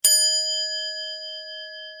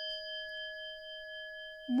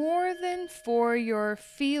More than for your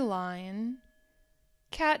feline,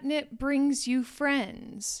 catnip brings you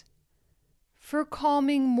friends. For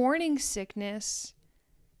calming morning sickness,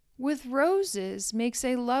 with roses makes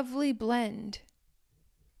a lovely blend.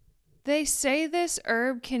 They say this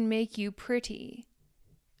herb can make you pretty,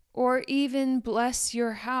 or even bless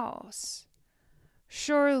your house.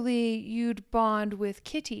 Surely you'd bond with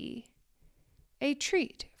Kitty, a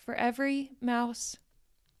treat for every mouse.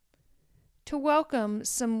 To welcome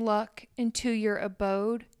some luck into your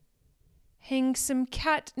abode, hang some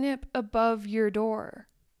catnip above your door,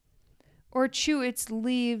 or chew its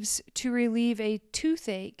leaves to relieve a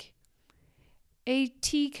toothache. A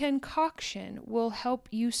tea concoction will help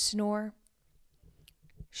you snore.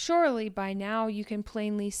 Surely by now you can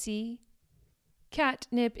plainly see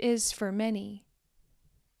catnip is for many.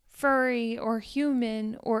 Furry or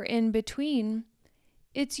human or in between,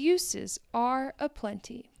 its uses are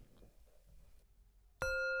aplenty.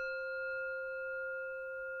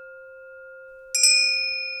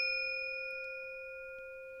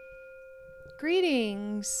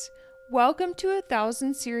 Greetings! Welcome to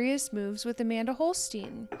 1,000 Serious Moves with Amanda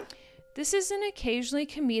Holstein. This is an occasionally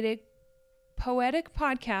comedic, poetic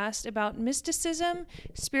podcast about mysticism,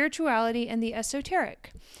 spirituality, and the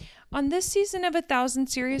esoteric. On this season of 1,000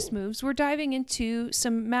 Serious Moves, we're diving into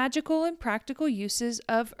some magical and practical uses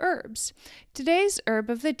of herbs. Today's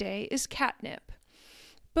herb of the day is catnip.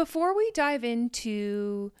 Before we dive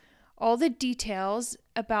into all the details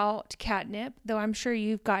about catnip, though I'm sure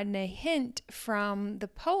you've gotten a hint from the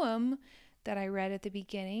poem that I read at the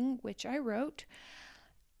beginning, which I wrote.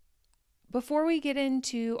 Before we get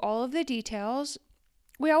into all of the details,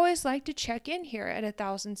 we always like to check in here at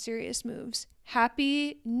 1,000 Serious Moves.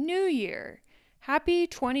 Happy New Year! Happy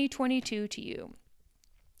 2022 to you.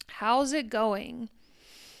 How's it going?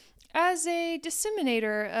 As a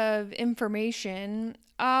disseminator of information,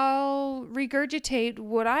 I'll regurgitate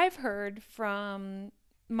what I've heard from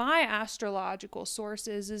my astrological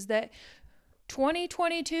sources is that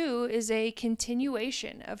 2022 is a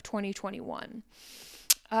continuation of 2021.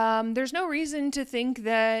 There's no reason to think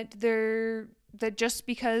that just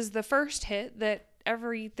because the first hit that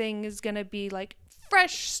everything is going to be like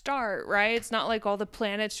fresh start, right? It's not like all the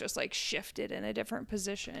planets just like shifted in a different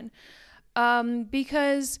position.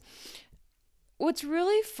 Because what's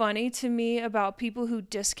really funny to me about people who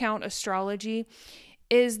discount astrology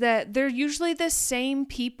is that they're usually the same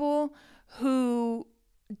people who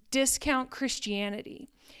discount Christianity.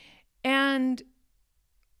 And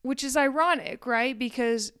which is ironic, right?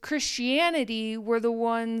 Because Christianity were the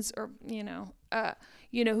ones, or,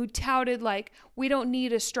 who touted like, we don't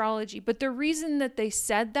need astrology. But the reason that they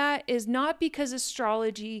said that is not because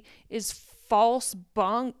astrology is false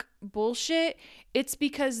bunk bullshit. It's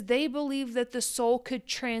because they believe that the soul could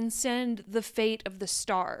transcend the fate of the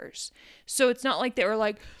stars. So it's not like they were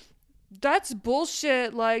like, that's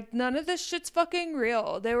bullshit. Like, none of this shit's fucking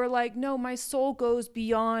real. They were like, no, my soul goes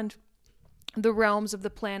beyond the realms of the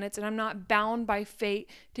planets, and I'm not bound by fate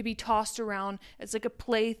to be tossed around as like a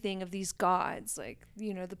plaything of these gods, like,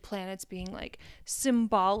 the planets being like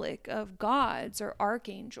symbolic of gods or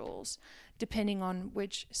archangels, depending on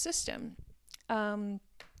which system.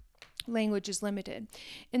 Language is limited.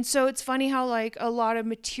 And so it's funny how like a lot of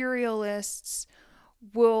materialists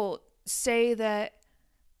will say that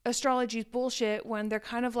astrology is bullshit when they're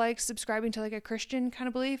kind of like subscribing to like a Christian kind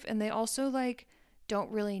of belief, and they also like don't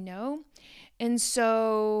really know. And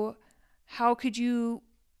so how could you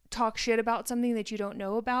talk shit about something that you don't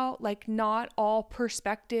know about? Like, not all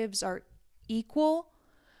perspectives are equal.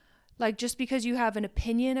 Like, just because you have an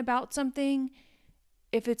opinion about something,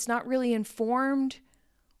 if it's not really informed,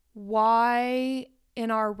 why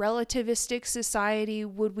in our relativistic society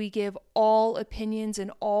would we give all opinions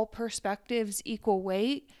and all perspectives equal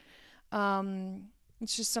weight?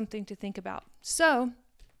 It's just something to think about. So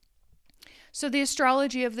the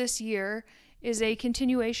astrology of this year is a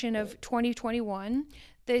continuation of 2021.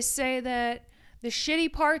 They say that the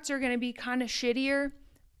shitty parts are going to be kind of shittier,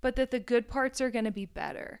 but that the good parts are going to be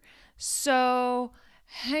better. So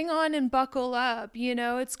hang on and buckle up.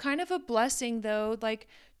 It's kind of a blessing though, like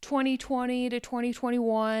 2020 to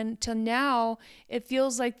 2021 till now, it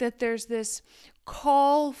feels like that there's this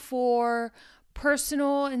call for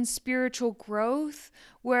personal and spiritual growth,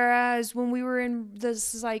 whereas when we were in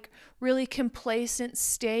this like really complacent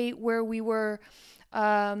state where we were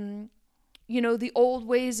the old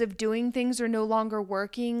ways of doing things are no longer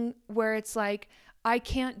working, where it's like I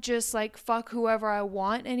can't just like fuck whoever I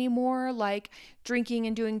want anymore, like drinking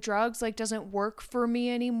and doing drugs like doesn't work for me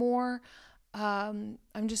anymore. I'm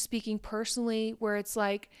just speaking personally, where it's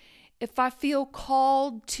like if I feel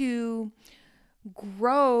called to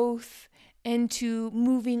growth into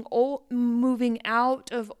moving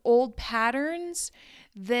out of old patterns,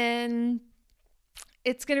 then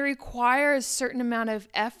it's going to require a certain amount of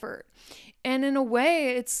effort. And in a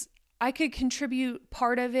way, I could contribute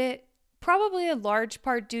part of it, probably a large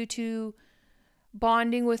part, due to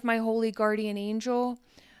bonding with my holy guardian angel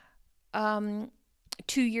 2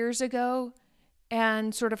 years ago,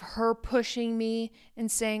 and sort of her pushing me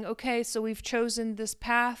and saying, okay, so we've chosen this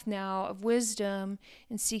path now of wisdom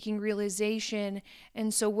and seeking realization.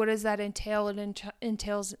 And so what does that entail? It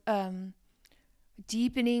entails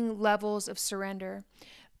deepening levels of surrender.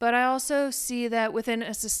 But I also see that within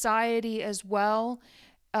a society as well,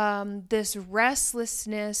 this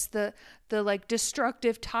restlessness, the like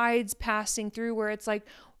destructive tides passing through, where it's like,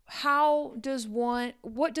 what does one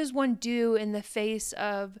do in the face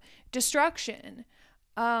of destruction?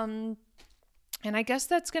 And I guess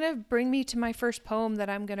that's going to bring me to my first poem that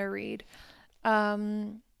I'm going to read.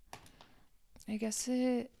 I guess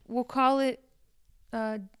we'll call it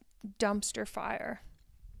Dumpster Fire.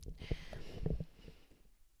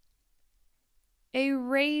 A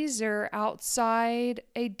razor outside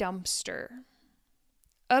a dumpster.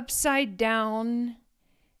 Upside down,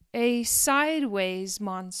 a sideways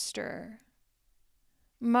monster.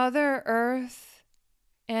 Mother Earth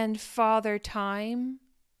and Father Time.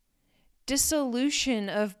 Dissolution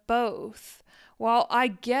of both, while I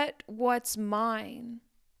get what's mine.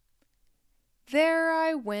 There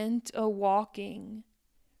I went a-walking,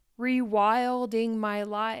 rewilding my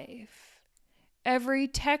life. Every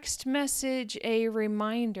text message a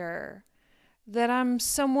reminder that I'm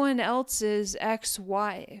someone else's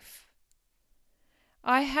ex-wife.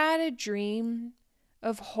 I had a dream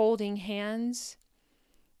of holding hands,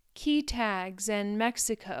 key tags, and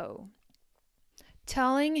Mexico,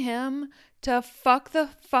 telling him to fuck the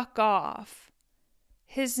fuck off.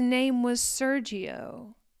 His name was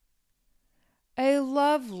Sergio. A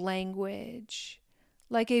love language,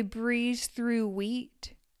 like a breeze through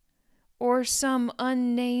wheat, or some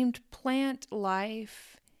unnamed plant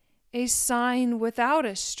life, a sign without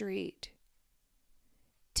a street.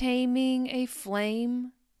 Taming a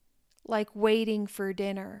flame, like waiting for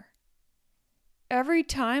dinner. Every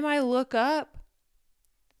time I look up,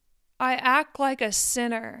 I act like a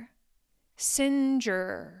sinner.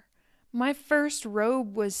 Singer. My first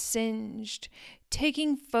robe was singed,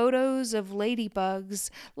 taking photos of ladybugs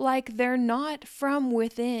like they're not from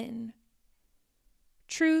within.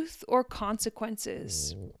 Truth or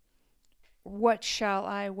consequences? What shall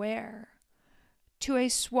I wear? To a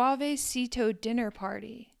suavecito dinner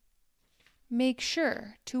party. Make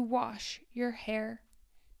sure to wash your hair.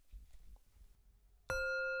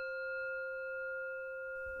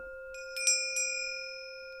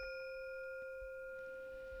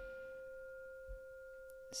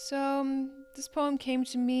 So this poem came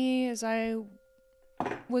to me as I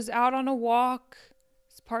was out on a walk.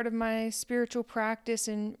 It's part of my spiritual practice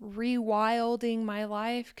in rewilding my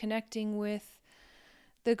life, connecting with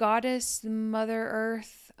the goddess, the Mother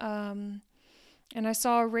Earth. And I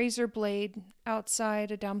saw a razor blade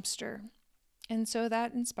outside a dumpster. And so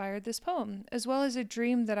that inspired this poem, as well as a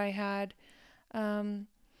dream that I had. Okay.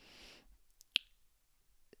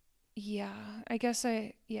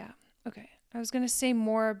 I was going to say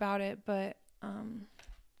more about it, but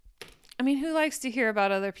who likes to hear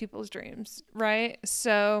about other people's dreams, right?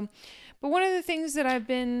 So, but one of the things that I've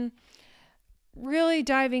been really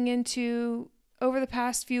diving into over the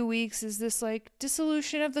past few weeks is this like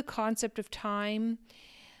dissolution of the concept of time.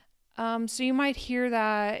 So you might hear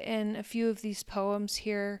that in a few of these poems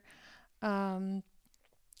here.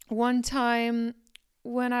 One time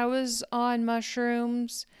when I was on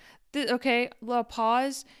mushrooms, little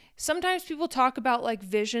pause. Sometimes people talk about like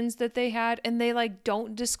visions that they had, and they like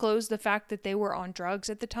don't disclose the fact that they were on drugs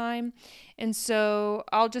at the time. And so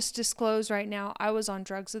I'll just disclose right now, I was on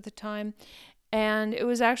drugs at the time. And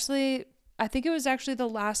I think it was actually the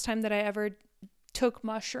last time that I ever took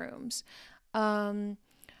mushrooms.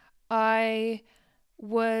 I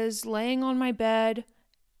was laying on my bed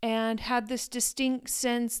and had this distinct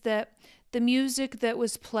sense that the music that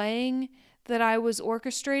was playing, that I was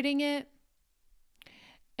orchestrating it.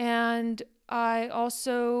 And I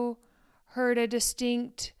also heard a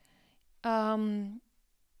distinct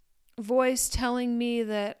voice telling me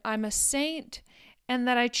that I'm a saint and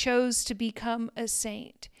that I chose to become a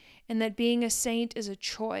saint, and that being a saint is a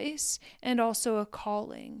choice and also a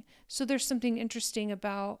calling. So there's something interesting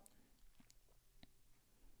about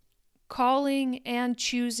calling and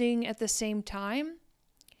choosing at the same time,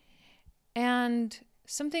 and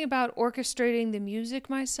something about orchestrating the music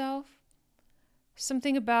myself.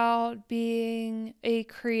 Something about being a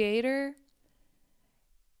creator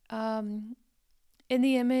in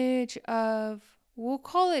the image of, we'll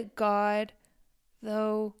call it God,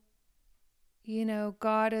 though,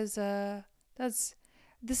 God is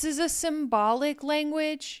this is a symbolic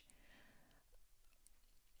language.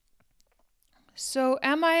 So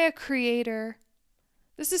am I a creator?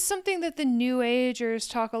 This is something that the New Agers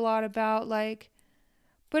talk a lot about,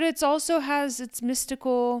 but it's also has its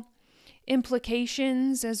mystical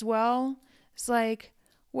implications as well. It's like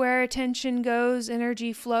where attention goes,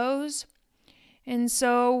 energy flows. And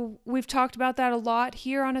so we've talked about that a lot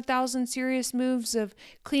here on 1,000 Serious Moves, of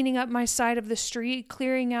cleaning up my side of the street,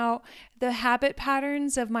 clearing out the habit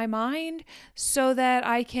patterns of my mind so that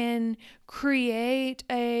I can create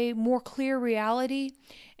a more clear reality.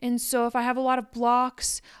 And so if I have a lot of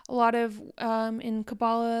blocks, a lot of, in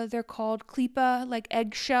Kabbalah, they're called klipa, like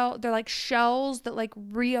eggshell. They're like shells that like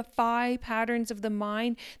reify patterns of the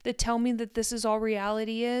mind that tell me that this is all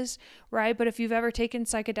reality is, right? But if you've ever taken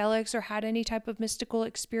psychedelics or had any type of mystical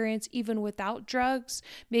experience, even without drugs,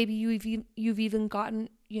 maybe you've even gotten,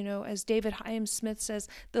 as David Hyam Smith says,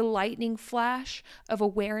 the lightning flash of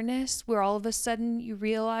awareness, where all of a sudden you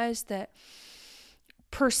realize that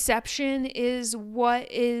perception is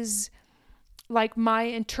what is like my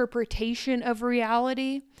interpretation of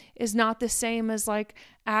reality is not the same as like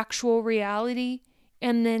actual reality.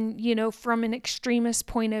 And then, from an extremist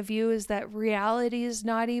point of view, is that reality is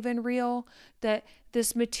not even real, that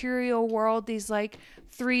this material world, these like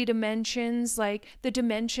 3 dimensions, like the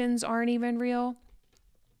dimensions aren't even real.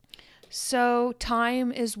 So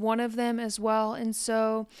time is one of them as well. And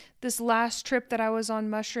so this last trip that I was on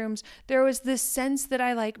mushrooms, there was this sense that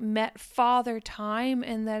I like met Father Time,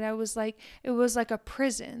 and that I was like, it was like a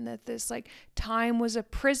prison, that this like time was a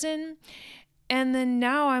prison. And then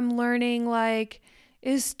now I'm learning, like,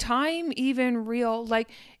 is time even real? Like,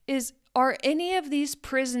 are any of these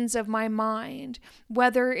prisons of my mind,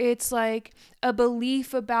 whether it's like a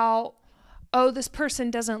belief about, oh, this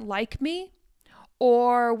person doesn't like me,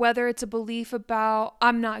 or whether it's a belief about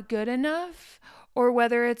I'm not good enough, or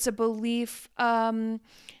whether it's a belief that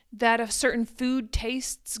a certain food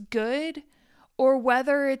tastes good, or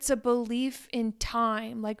whether it's a belief in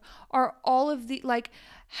time. Like, are all of the, like,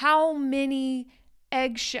 how many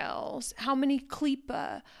eggshells, how many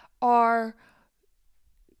klipa are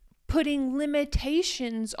putting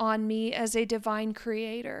limitations on me as a divine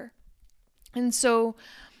creator? And so,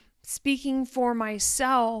 speaking for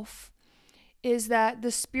myself, is that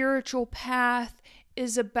the spiritual path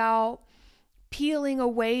is about peeling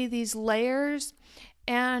away these layers.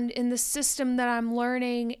 And in the system that I'm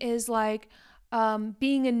learning is like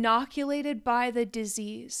being inoculated by the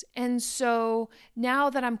disease. And so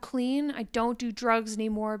now that I'm clean, I don't do drugs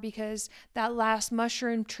anymore, because that last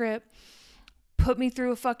mushroom trip put me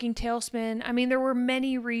through a fucking tailspin. I mean, there were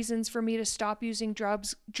many reasons for me to stop using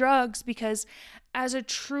drugs, because as a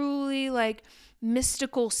truly like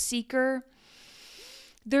mystical seeker,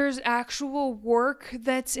 there's actual work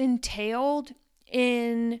that's entailed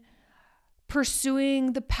in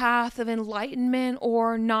pursuing the path of enlightenment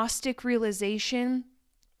or Gnostic realization.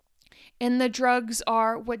 And the drugs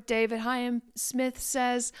are what David Hyam Smith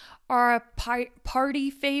says are a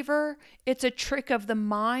party favor. It's a trick of the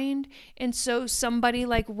mind. And so somebody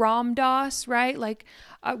like Ram Dass, right? Like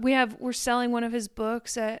we're selling one of his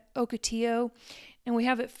books at Ocotillo, and we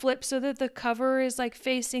have it flipped so that the cover is like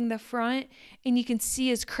facing the front, and you can see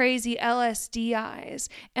his crazy LSD eyes.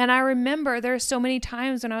 And I remember there are so many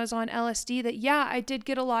times when I was on LSD that, yeah, I did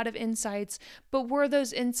get a lot of insights, but were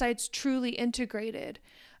those insights truly integrated?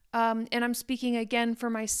 And I'm speaking again for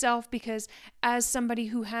myself, because as somebody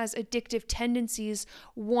who has addictive tendencies,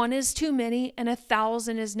 1 is too many and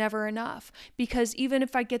 1,000 is never enough. Because even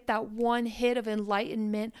if I get that one hit of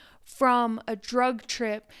enlightenment from a drug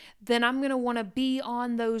trip, then I'm going to want to be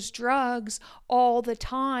on those drugs all the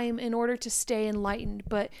time in order to stay enlightened.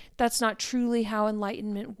 But that's not truly how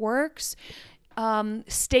enlightenment works.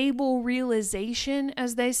 Stable realization,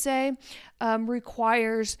 as they say,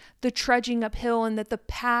 requires the trudging uphill, and that the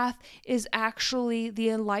path is actually the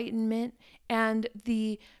enlightenment, and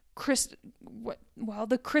the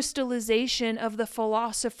crystallization of the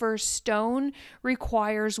philosopher's stone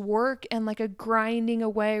requires work and like a grinding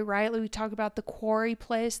away, right? Like we talk about the quarry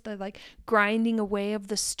place, the like grinding away of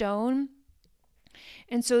the stone.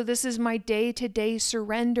 And so this is my day-to-day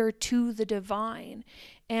surrender to the divine.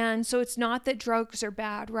 And so it's not that drugs are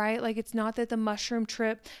bad, right? Like, it's not that the mushroom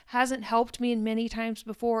trip hasn't helped me in many times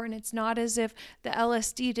before. And it's not as if the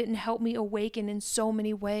LSD didn't help me awaken in so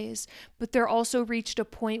many ways. But there also reached a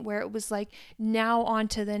point where it was like, now on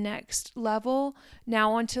to the next level.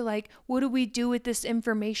 Now on to like, what do we do with this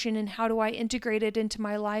information and how do I integrate it into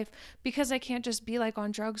my life? Because I can't just be like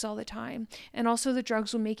on drugs all the time. And also the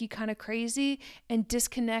drugs will make you kind of crazy and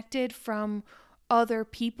disconnected from other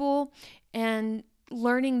people, and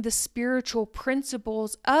learning the spiritual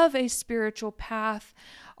principles of a spiritual path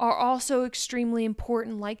are also extremely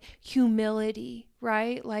important, like humility,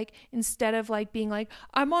 right? Like, instead of like being like,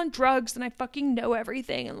 I'm on drugs and I fucking know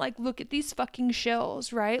everything and like, look at these fucking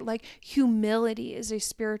shills, right? Like, humility is a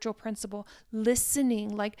spiritual principle.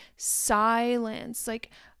 Listening, like silence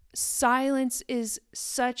is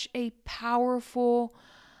such a powerful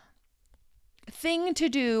thing to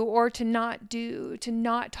do, or to not do, to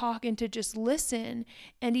not talk and to just listen.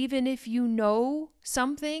 And even if you know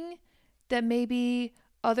something that maybe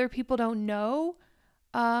other people don't know,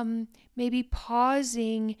 maybe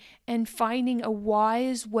pausing and finding a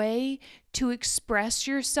wise way to express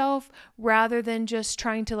yourself rather than just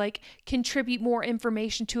trying to like contribute more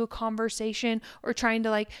information to a conversation or trying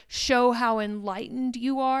to like show how enlightened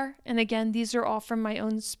you are. And again, these are all from my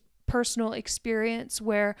own personal experience,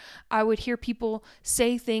 where I would hear people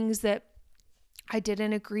say things that I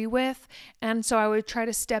didn't agree with. And so I would try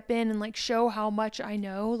to step in and like show how much I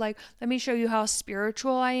know. Like, let me show you how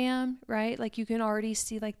spiritual I am, right? Like, you can already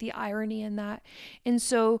see like the irony in that. And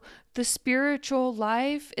so the spiritual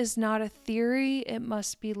life is not a theory, it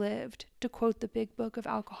must be lived, to quote the big book of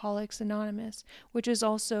Alcoholics Anonymous, which is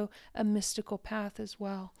also a mystical path as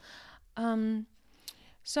well. So I'm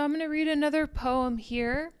going to read another poem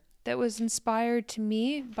here that was inspired to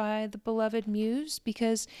me by the beloved muse,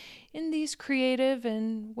 because in these creative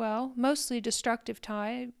and, well, mostly destructive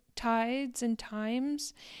tides and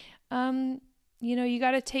times, you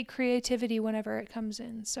got to take creativity whenever it comes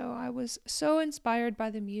in. So I was so inspired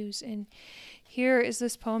by the muse, and here is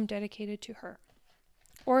this poem dedicated to her,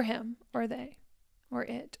 or him, or they, or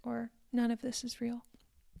it, or none of this is real.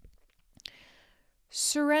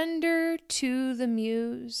 Surrender to the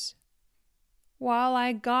muse while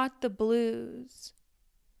I got the blues,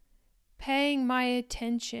 paying my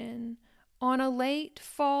attention on a late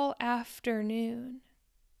fall afternoon,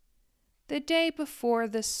 the day before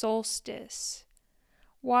the solstice,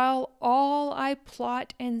 while all I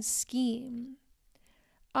plot and scheme,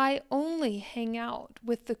 I only hang out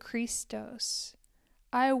with the Christos,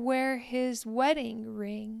 I wear his wedding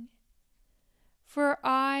ring, for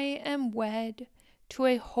I am wed to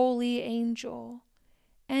a holy angel,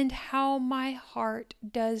 and how my heart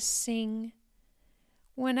does sing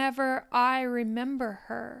whenever I remember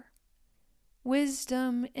her.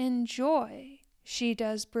 Wisdom and joy she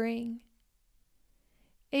does bring.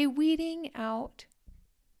 A weeding out,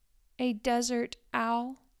 a desert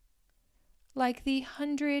owl, like the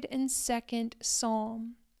 102nd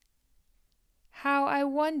Psalm. How I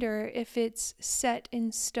wonder if it's set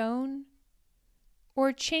in stone,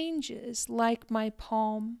 or changes like my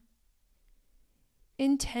palm.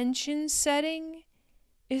 Intention setting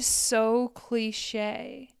is so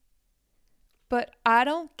cliche, but I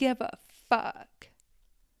don't give a fuck.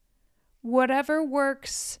 Whatever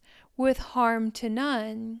works with harm to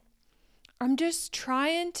none, I'm just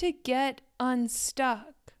trying to get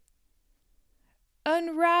unstuck.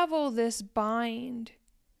 Unravel this bind,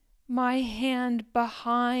 my hand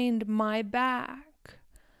behind my back.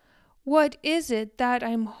 What is it that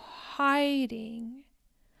I'm hiding?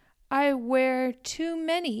 I wear too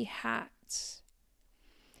many hats.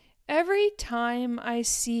 Every time I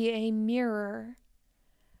see a mirror,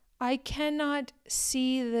 I cannot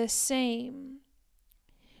see the same.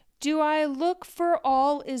 Do I look for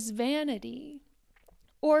all is vanity,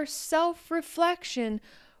 or self-reflection?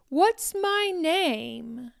 What's my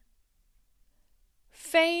name?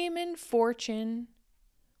 Fame and fortune,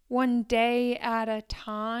 one day at a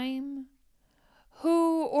time.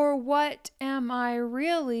 Who or what am I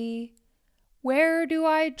really? Where do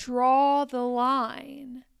I draw the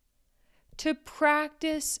line? To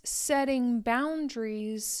practice setting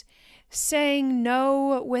boundaries, saying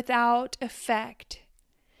no without effect,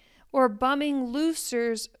 or bumming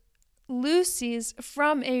Lucy's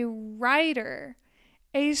from a writer,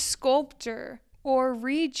 a sculptor, or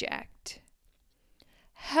reject.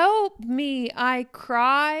 Help me, I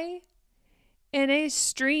cry. In a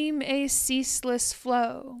stream, a ceaseless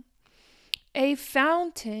flow, a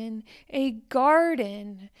fountain, a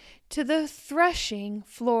garden, to the threshing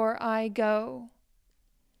floor I go.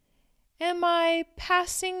 Am I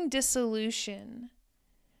passing dissolution,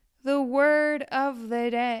 The word of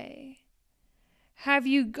the day. Have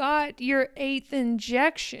you got your 8th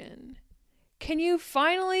injection? Can you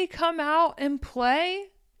finally come out and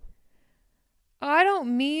play? I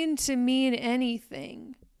don't mean to mean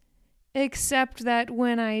anything, except that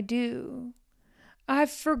when I do,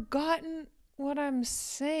 I've forgotten what I'm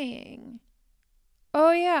saying.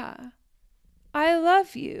 Oh yeah, I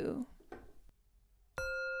love you.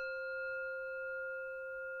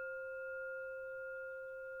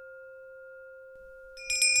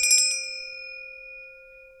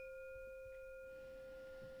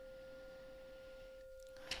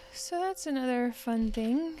 So that's another fun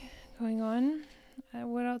thing going on.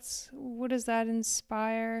 What else? What does that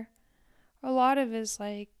inspire? A lot of is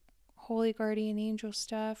like holy guardian angel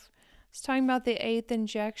stuff. It's talking about the 8th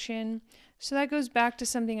injection. So that goes back to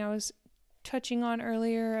something I was touching on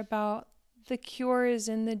earlier about the cure is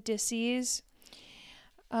in the disease.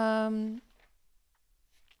 Yeah,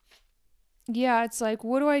 it's like,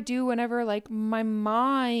 what do I do whenever like my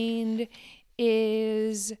mind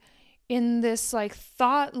is in this like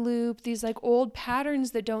thought loop, these like old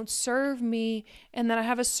patterns that don't serve me, and then I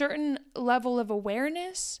have a certain level of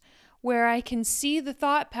awareness where I can see the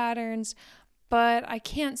thought patterns, but I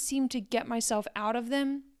can't seem to get myself out of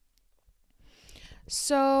them.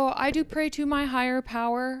 So I do pray to my higher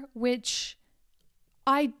power, which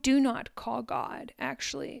I do not call God,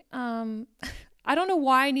 actually. I don't know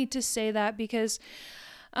why I need to say that because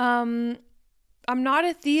I'm not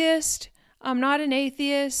a theist. I'm not an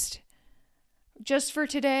atheist. Just for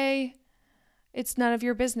today, it's none of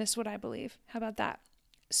your business what I believe. How about that?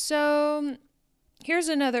 So here's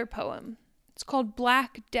another poem. It's called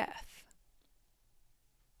Black Death.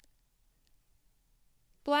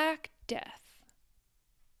 Black death.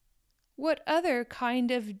 What other kind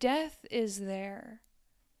of death is there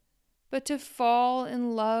but to fall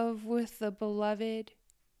in love with the beloved?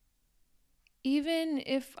 Even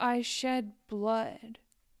if I shed blood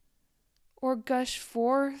or gush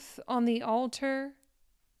forth on the altar,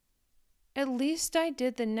 at least I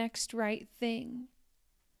did the next right thing,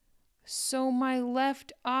 so my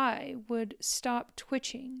left eye would stop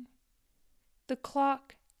twitching, the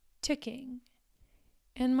clock ticking,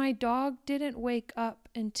 and my dog didn't wake up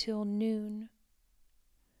until noon.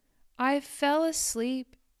 I fell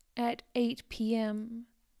asleep at 8 p.m.,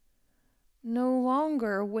 no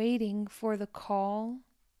longer waiting for the call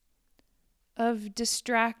of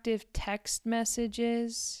distractive text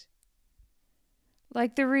messages,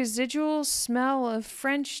 like the residual smell of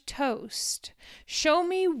French toast. Show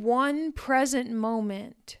me one present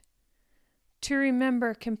moment to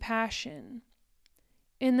remember compassion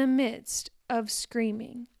in the midst of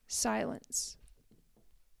screaming silence.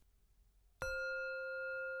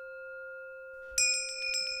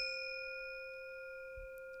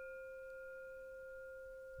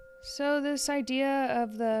 So this idea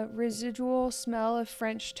of the residual smell of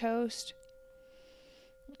French toast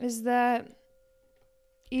is that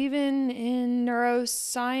even in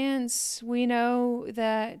neuroscience, we know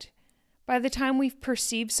that by the time we've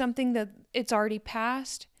perceived something that it's already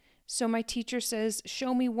passed. So my teacher says,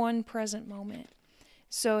 show me one present moment.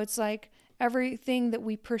 So it's like everything that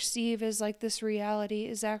we perceive as like this reality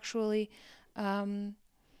is actually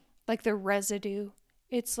like the residue.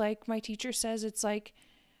 It's like my teacher says, it's like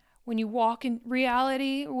when you walk in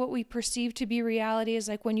reality, what we perceive to be reality is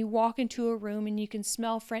like when you walk into a room and you can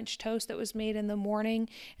smell French toast that was made in the morning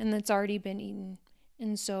and that's already been eaten.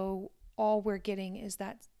 And so all we're getting is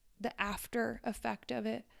that the after effect of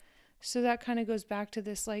it. So that kind of goes back to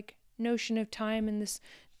this like notion of time and this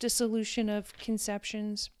dissolution of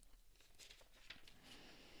conceptions.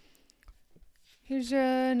 Here's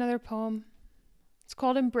another poem. It's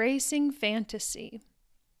called Embracing Fantasy.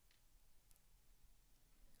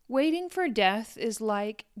 Waiting for death is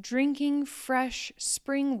like drinking fresh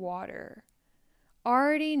spring water,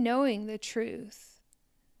 already knowing the truth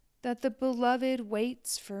that the beloved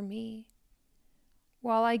waits for me,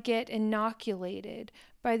 while I get inoculated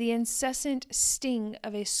by the incessant sting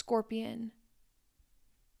of a scorpion,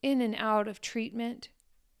 in and out of treatment,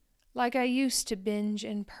 like I used to binge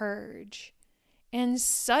and purge. And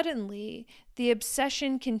suddenly, the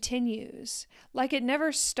obsession continues, like it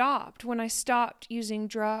never stopped when I stopped using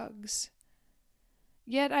drugs.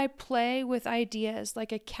 Yet I play with ideas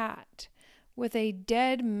like a cat with a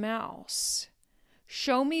dead mouse.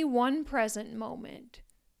 Show me one present moment.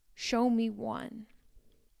 Show me one.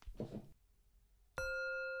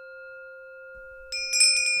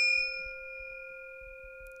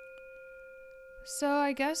 So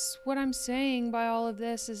I guess what I'm saying by all of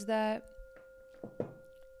this is that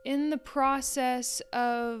in the process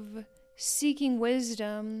of seeking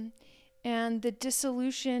wisdom and the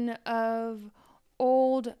dissolution of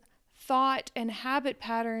old thought and habit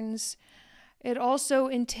patterns. It also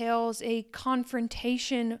entails a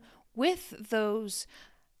confrontation with those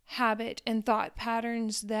habit and thought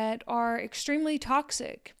patterns that are extremely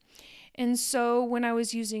toxic. And so when I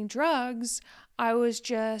was using drugs, I was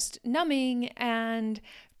just numbing and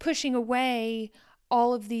pushing away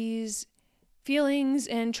all of these feelings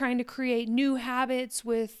and trying to create new habits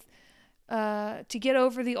to get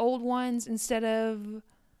over the old ones instead of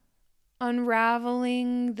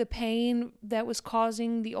unraveling the pain that was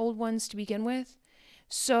causing the old ones to begin with.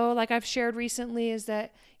 So like I've shared recently is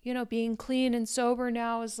that, being clean and sober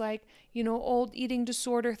now is like, old eating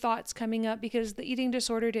disorder thoughts coming up because the eating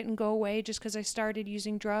disorder didn't go away just because I started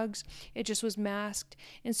using drugs. It just was masked.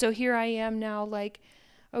 And so here I am now like,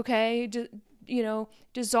 okay,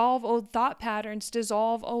 dissolve old thought patterns,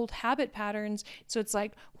 dissolve old habit patterns. So it's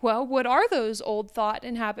like, well, what are those old thought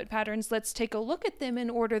and habit patterns? Let's take a look at them in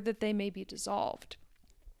order that they may be dissolved.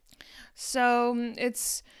 So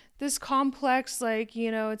it's this complex, like,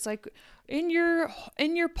 it's like in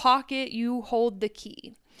your pocket, you hold the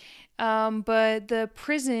key. But the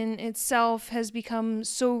prison itself has become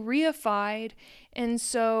so reified. And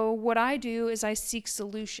so what I do is I seek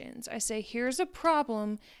solutions. I say, here's a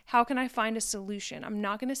problem. How can I find a solution? I'm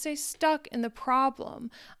not going to say stuck in the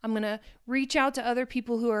problem. I'm going to reach out to other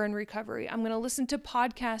people who are in recovery. I'm going to listen to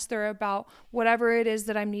podcasts that are about whatever it is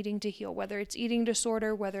that I'm needing to heal, whether it's eating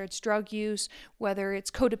disorder, whether it's drug use, whether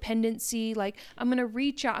it's codependency. Like I'm going to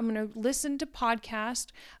reach out. I'm going to listen to podcasts.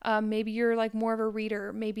 Maybe you're like more of a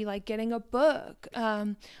reader, maybe like getting a book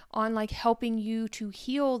on like helping you to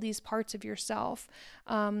heal these parts of yourself.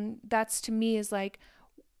 That's to me is like,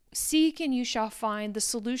 seek and you shall find. The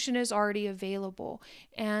solution is already available.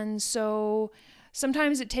 And so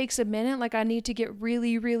sometimes it takes a minute. Like I need to get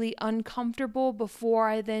really, really uncomfortable before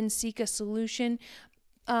I then seek a solution.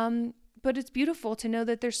 But it's beautiful to know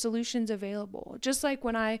that there's solutions available. Just like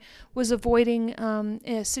when I was avoiding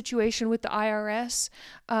a situation with the IRS,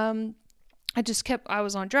 I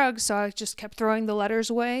was on drugs, so I just kept throwing the letters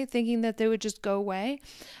away, thinking that they would just go away.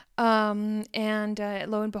 And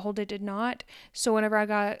lo and behold, it did not. So whenever I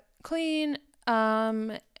got clean,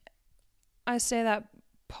 I say that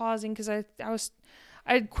pausing because I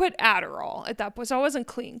had quit Adderall at that point. So I wasn't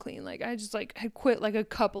clean. Like I just like had quit like a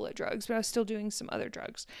couple of drugs, but I was still doing some other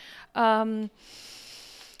drugs. So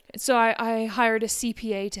I hired a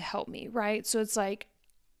CPA to help me, right? So it's like,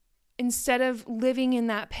 instead of living in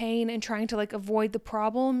that pain and trying to like avoid the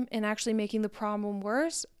problem and actually making the problem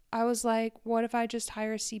worse, I was like, what if I just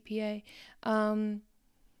hire a CPA?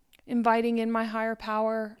 Inviting in my higher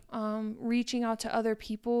power, reaching out to other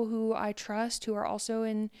people who I trust, who are also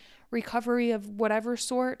in recovery of whatever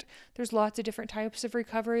sort. There's lots of different types of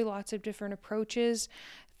recovery, lots of different approaches,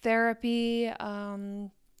 therapy. I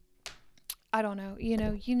don't know, you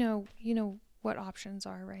know what options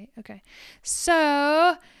are, right? Okay.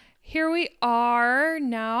 So here we are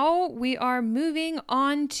now. We are moving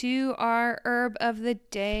on to our herb of the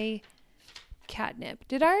day, catnip.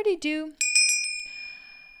 Did I already do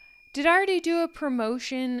a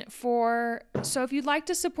promotion for, so if you'd like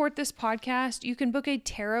to support this podcast, you can book a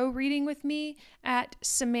tarot reading with me at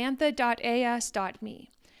samantha.as.me.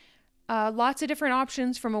 Lots of different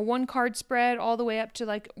options from a 1-card spread all the way up to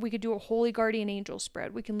like, we could do a Holy Guardian Angel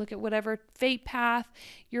spread. We can look at whatever fate path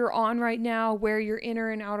you're on right now, where your inner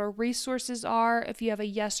and outer resources are. If you have a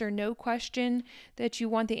yes or no question that you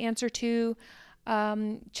want the answer to,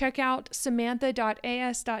 check out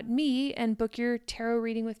samantha.as.me and book your tarot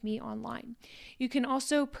reading with me online. You can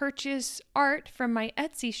also purchase art from my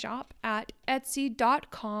Etsy shop at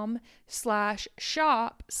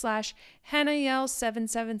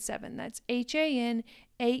etsy.com/shop/Hanael777. That's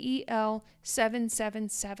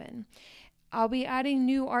HANAEL777. I'll be adding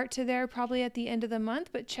new art to there probably at the end of the month,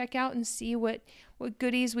 but check out and see what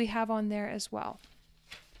goodies we have on there as well.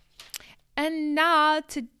 And now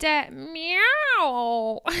today,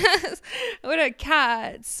 meow. What are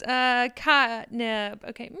cats? Catnip.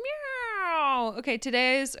 Okay, meow. Okay,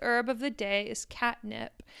 today's herb of the day is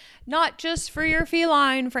catnip. Not just for your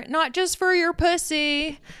feline friend, not just for your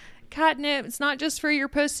pussy. Catnip, it's not just for your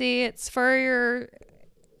pussy, it's for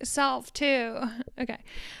yourself too. Okay.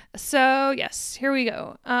 So yes, here we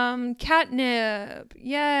go. Catnip.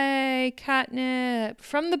 Yay, catnip.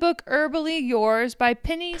 From the book Herbally Yours by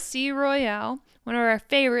Penny C. Royale, one of our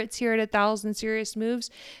favorites here at 1,000 Serious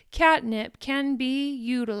Moves. Catnip can be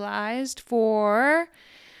utilized for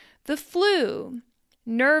the flu,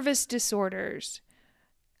 nervous disorders,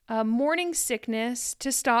 Morning sickness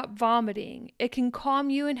to stop vomiting. It can calm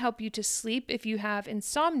you and help you to sleep if you have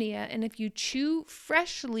insomnia, and if you chew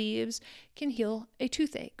fresh leaves, can heal a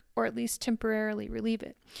toothache or at least temporarily relieve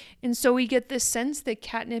it. And so we get this sense that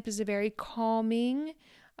catnip is a very calming.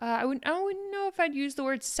 I wouldn't know if I'd use the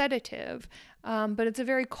word sedative, but it's a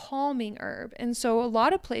very calming herb. And so a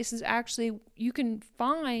lot of places actually you can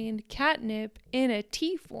find catnip in a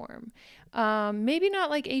tea form. Maybe not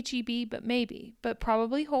like HEB, but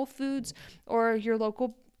probably Whole Foods or your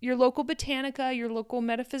local botanica, your local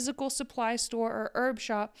metaphysical supply store or herb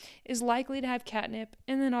shop is likely to have catnip.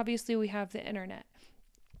 And then obviously we have the internet.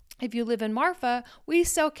 If you live in Marfa, we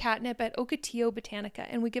sell catnip at Ocotillo Botanica,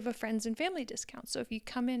 and we give a friends and family discount. So if you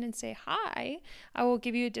come in and say hi, I will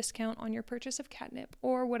give you a discount on your purchase of catnip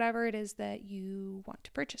or whatever it is that you want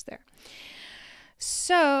to purchase there.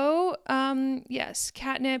 So, yes,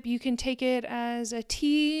 catnip, you can take it as a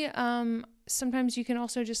tea. Sometimes you can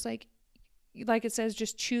also just like it says,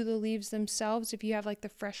 just chew the leaves themselves if you have like the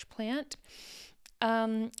fresh plant.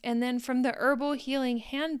 And then from the Herbal Healing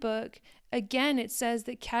Handbook, again, it says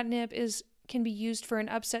that catnip can be used for an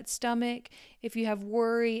upset stomach. If you have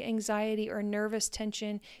worry, anxiety, or nervous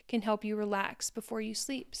tension, can help you relax before you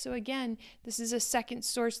sleep. So again, this is a second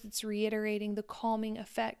source that's reiterating the calming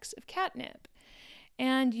effects of catnip.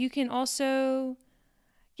 And you can also,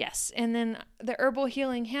 yes, and then the Herbal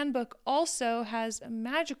Healing Handbook also has a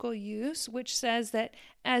magical use, which says that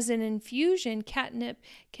as an infusion, catnip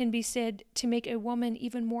can be said to make a woman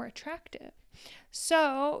even more attractive.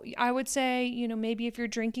 So I would say, maybe if you're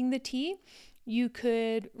drinking the tea, you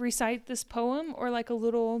could recite this poem or like a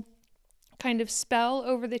little kind of spell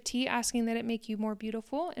over the tea, asking that it make you more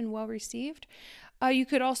beautiful and well received. You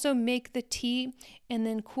could also make the tea and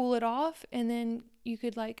then cool it off, and then you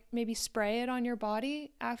could like maybe spray it on your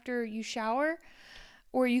body after you shower,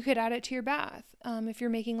 or you could add it to your bath. If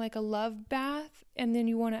you're making like a love bath, and then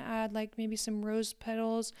you want to add like maybe some rose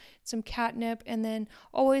petals, some catnip, and then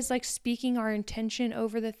always like speaking our intention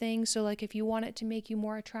over the thing. So like if you want it to make you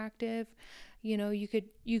more attractive, you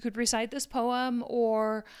could recite this poem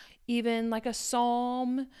or even like a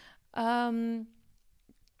psalm,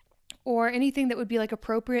 or anything that would be like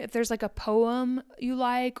appropriate. If there's like a poem you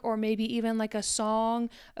like, or maybe even like a song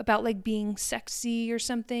about like being sexy or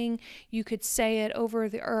something, you could say it over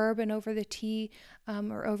the herb and over the tea,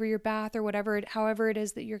 or over your bath or however it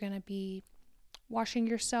is that you're going to be washing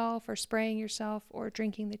yourself or spraying yourself or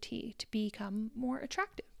drinking the tea to become more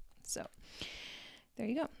attractive. So there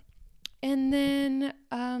you go. And then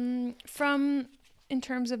in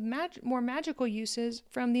terms of more magical uses,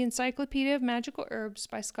 from the Encyclopedia of Magical Herbs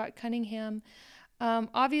by Scott Cunningham,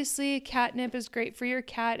 obviously catnip is great for your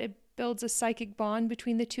cat. It builds a psychic bond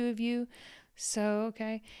between the two of you. So,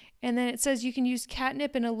 okay. And then it says you can use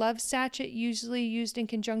catnip in a love sachet, usually used in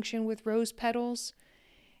conjunction with rose petals.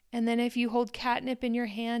 And then if you hold catnip in your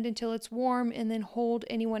hand until it's warm and then hold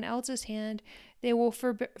anyone else's hand, they will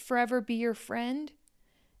forever be your friend,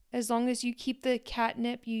 as long as you keep the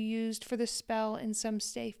catnip you used for the spell in some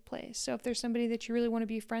safe place. So if there's somebody that you really want to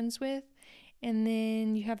be friends with, and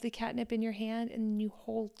then you have the catnip in your hand and you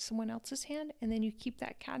hold someone else's hand, and then you keep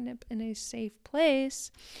that catnip in a safe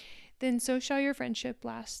place, then so shall your friendship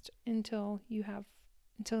last until you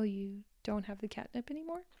don't have the catnip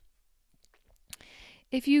anymore.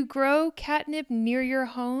 If you grow catnip near your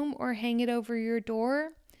home or hang it over your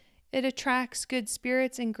door, it attracts good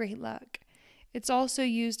spirits and great luck. It's also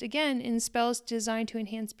used, again, in spells designed to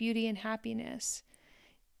enhance beauty and happiness.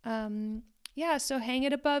 So hang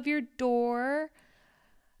it above your door.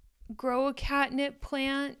 Grow a catnip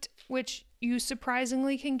plant, which you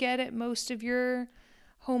surprisingly can get at most of your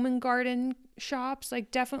home and garden shops.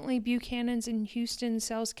 Like definitely Buchanan's in Houston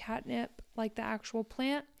sells catnip, like the actual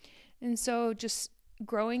plant. And so just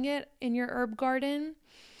growing it in your herb garden,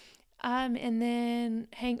 and then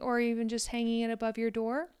even just hanging it above your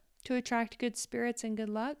door to attract good spirits and good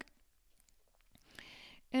luck.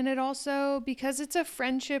 And it also, because it's a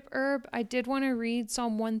friendship herb, I did want to read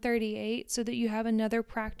Psalm 138 so that you have another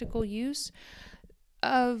practical use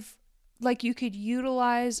of, like, you could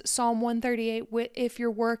utilize Psalm 138 if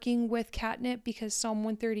you're working with catnip, because Psalm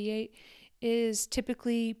 138 is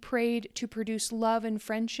typically prayed to produce love and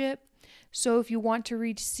friendship. So if you want to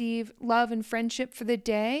receive love and friendship for the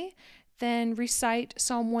day, then recite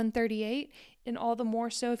Psalm 138. And all the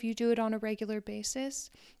more so if you do it on a regular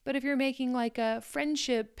basis. But if you're making like a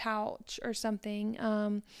friendship pouch or something,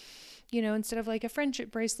 instead of like a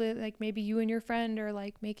friendship bracelet, like maybe you and your friend are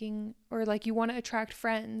like you want to attract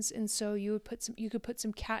friends, and so you could put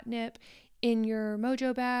some catnip in your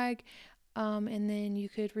mojo bag, and then you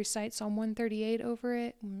could recite Psalm 138 over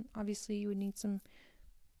it. And obviously, you would need some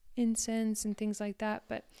incense and things like that.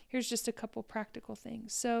 But here's just a couple practical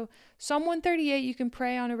things. So Psalm 138, you can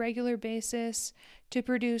pray on a regular basis to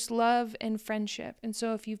produce love and friendship. And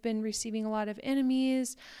so if you've been receiving a lot of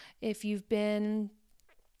enemies, if you've been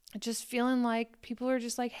just feeling like people are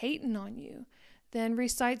just like hating on you, then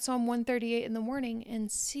recite Psalm 138 in the morning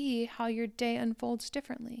and see how your day unfolds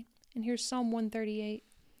differently. And here's Psalm 138.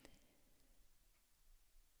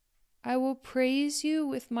 I will praise you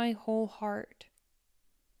with my whole heart.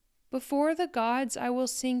 Before the gods, I will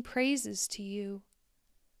sing praises to you.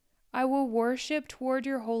 I will worship toward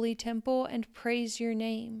your holy temple and praise your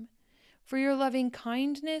name for your loving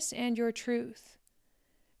kindness and your truth.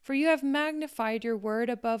 For you have magnified your word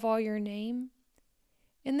above all your name.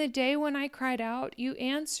 In the day when I cried out, you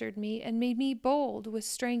answered me and made me bold with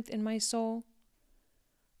strength in my soul.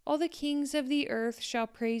 All the kings of the earth shall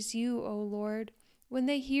praise you, O Lord, when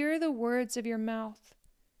they hear the words of your mouth.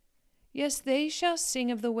 Yes, they shall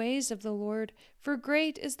sing of the ways of the Lord, for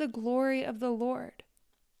great is the glory of the Lord.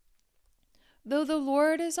 Though the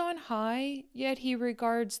Lord is on high, yet he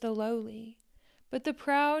regards the lowly, but the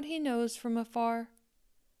proud he knows from afar.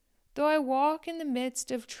 Though I walk in the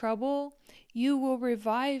midst of trouble, you will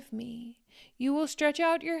revive me. You will stretch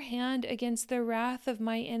out your hand against the wrath of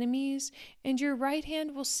my enemies, and your right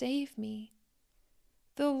hand will save me.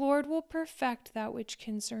 The Lord will perfect that which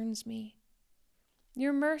concerns me.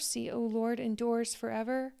 Your mercy, O Lord, endures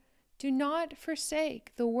forever. Do not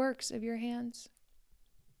forsake the works of your hands.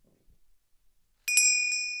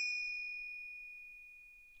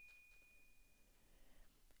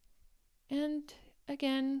 And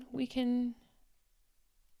again, we can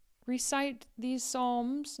recite these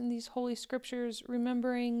psalms and these holy scriptures,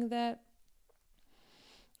 remembering that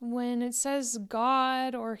when it says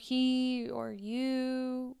God or he or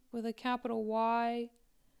you with a capital Y,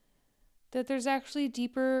 that there's actually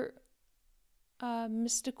deeper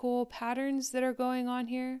mystical patterns that are going on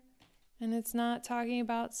here. And it's not talking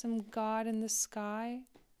about some God in the sky.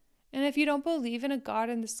 And if you don't believe in a God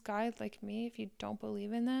in the sky like me, if you don't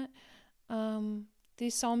believe in that,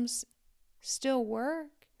 these psalms still work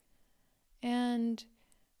and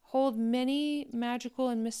hold many magical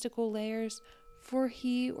and mystical layers for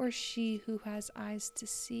he or she who has eyes to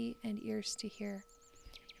see and ears to hear.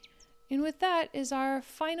 And with that is our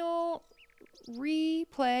final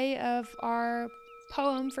replay of our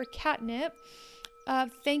poem for Catnip.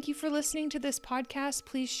 Thank you for listening to this podcast.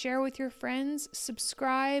 Please share with your friends,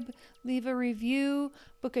 subscribe, leave a review,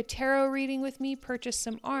 book a tarot reading with me, purchase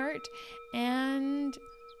some art, and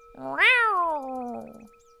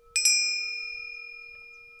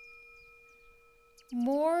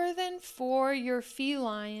more than for your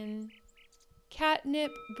feline,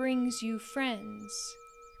 catnip brings you friends.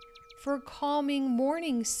 For calming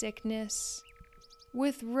morning sickness,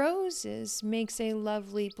 with roses makes a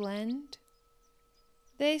lovely blend.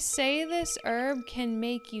 They say this herb can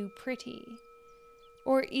make you pretty,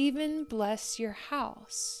 or even bless your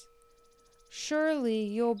house. Surely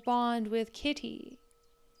you'll bond with Kitty,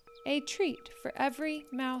 a treat for every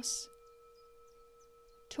mouse.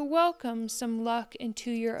 To welcome some luck into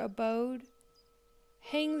your abode,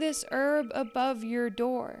 hang this herb above your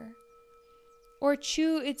door, or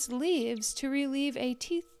chew its leaves to relieve a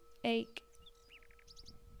toothache.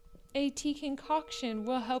 A tea concoction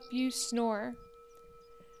will help you snore.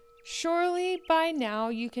 Surely by now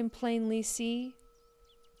you can plainly see,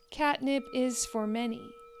 catnip is for many,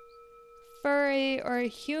 furry or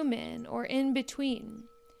human or in between.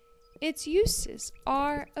 Its uses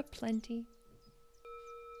are aplenty.